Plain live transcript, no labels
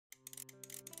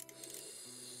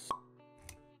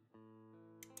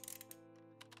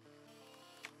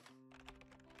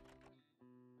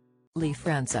Lee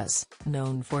Francis,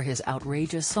 known for his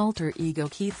outrageous alter ego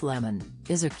Keith Lemon,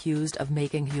 is accused of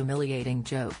making humiliating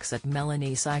jokes at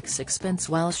Melanie Sykes' expense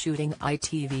while shooting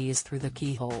ITVs Through the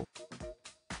Keyhole.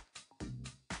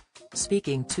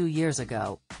 Speaking 2 years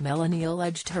ago, Melanie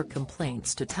alleged her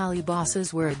complaints to Tally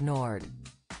bosses were ignored.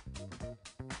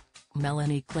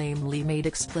 Melanie claimed Lee made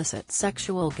explicit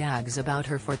sexual gags about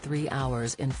her for 3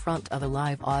 hours in front of a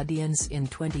live audience in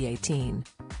 2018.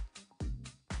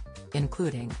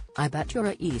 Including, "I bet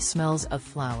your E smells of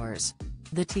flowers."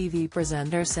 The TV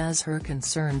presenter says her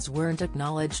concerns weren't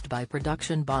acknowledged by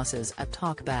production bosses at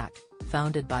Talkback,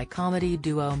 founded by comedy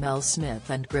duo Mel Smith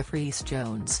and Griff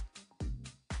Rhys-Jones.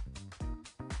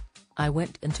 "I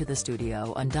went into the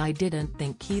studio and I didn't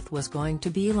think Keith was going to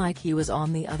be like he was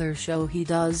on the other show he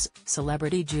does,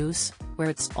 Celebrity Juice, where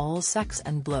it's all sex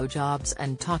and blowjobs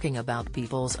and talking about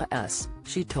people's ass,"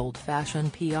 she told fashion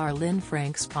PR Lynn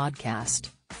Frank's podcast,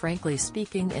 Frankly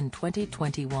Speaking in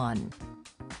 2021.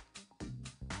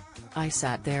 "I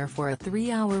sat there for a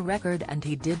 3-hour record and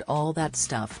he did all that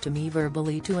stuff to me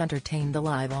verbally to entertain the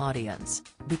live audience,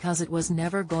 because it was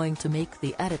never going to make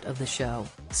the edit of the show,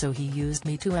 so he used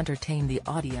me to entertain the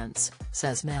audience,"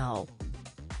 says Mel.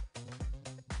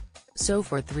 "So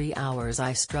for 3 hours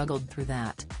I struggled through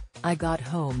that. I got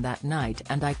home that night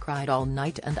and I cried all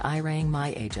night and I rang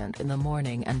my agent in the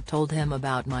morning and told him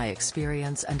about my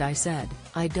experience and I said,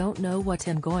 I don't know what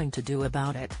I'm going to do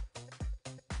about it.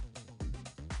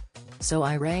 So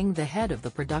I rang the head of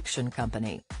the production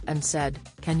company, and said,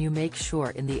 can you make sure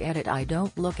in the edit I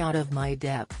don't look out of my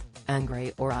depth,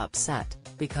 angry or upset,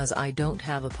 because I don't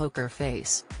have a poker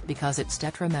face, because it's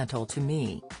detrimental to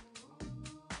me."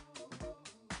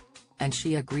 And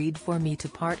she agreed for me to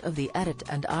part of the edit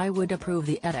and I would approve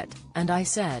the edit, and I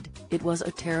said, "It was a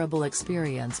terrible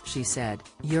experience," she said.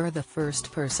 "You're the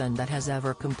first person that has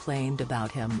ever complained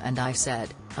about him," and I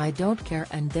said, "I don't care,"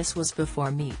 and this was before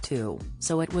Me Too,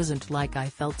 so it wasn't like I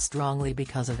felt strongly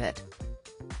because of it.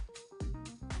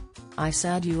 I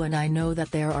said, "You and I know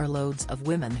that there are loads of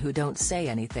women who don't say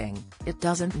anything, it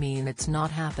doesn't mean it's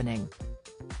not happening.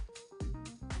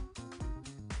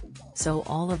 So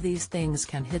all of these things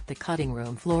can hit the cutting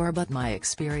room floor, but my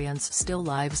experience still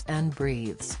lives and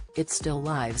breathes, it still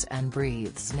lives and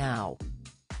breathes now."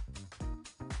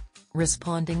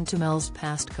 Responding to Mel's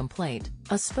past complaint,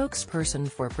 a spokesperson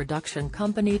for production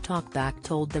company Talkback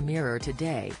told The Mirror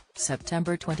today,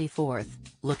 September 24,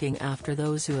 "Looking after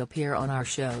those who appear on our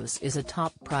shows is a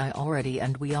top priority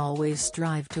and we always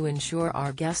strive to ensure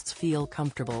our guests feel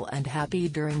comfortable and happy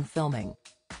during filming."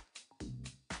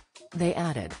 They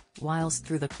added, "Whilst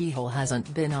Through the Keyhole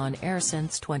hasn't been on air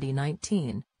since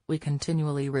 2019, we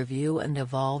continually review and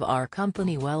evolve our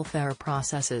company welfare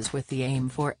processes with the aim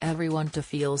for everyone to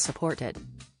feel supported."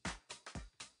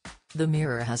 The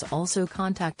Mirror has also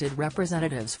contacted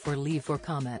representatives for Lee for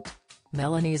comment.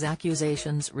 Melanie's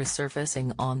accusations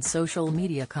resurfacing on social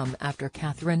media come after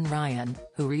Katherine Ryan,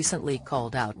 who recently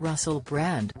called out Russell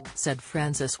Brand, said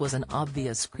Francis was an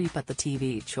obvious creep at the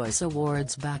TV Choice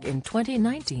Awards back in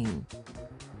 2019.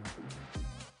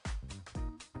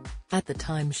 At the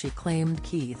time she claimed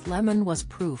Keith Lemon was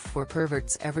proof for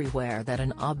perverts everywhere that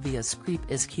an obvious creep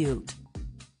is cute.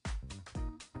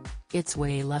 "It's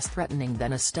way less threatening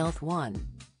than a stealth one."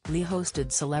 Lee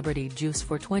hosted Celebrity Juice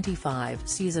for 25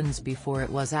 seasons before it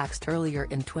was axed earlier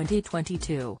in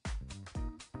 2022.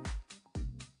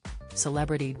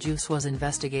 Celebrity Juice was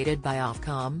investigated by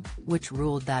Ofcom, which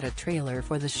ruled that a trailer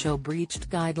for the show breached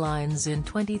guidelines in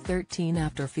 2013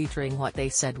 after featuring what they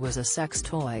said was a sex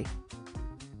toy.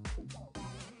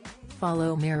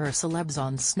 Follow Mirror Celebs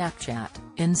on Snapchat,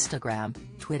 Instagram,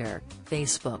 Twitter,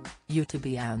 Facebook,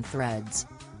 YouTube and Threads.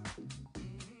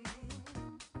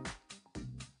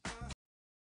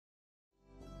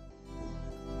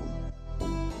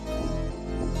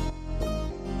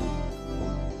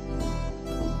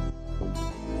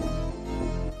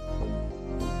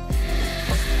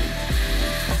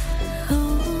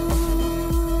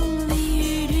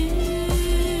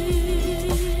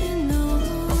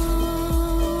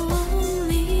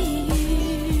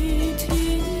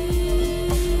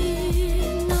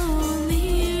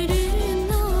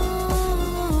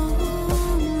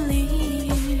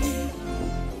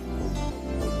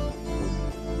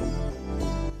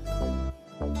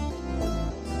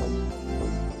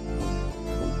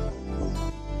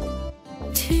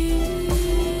 To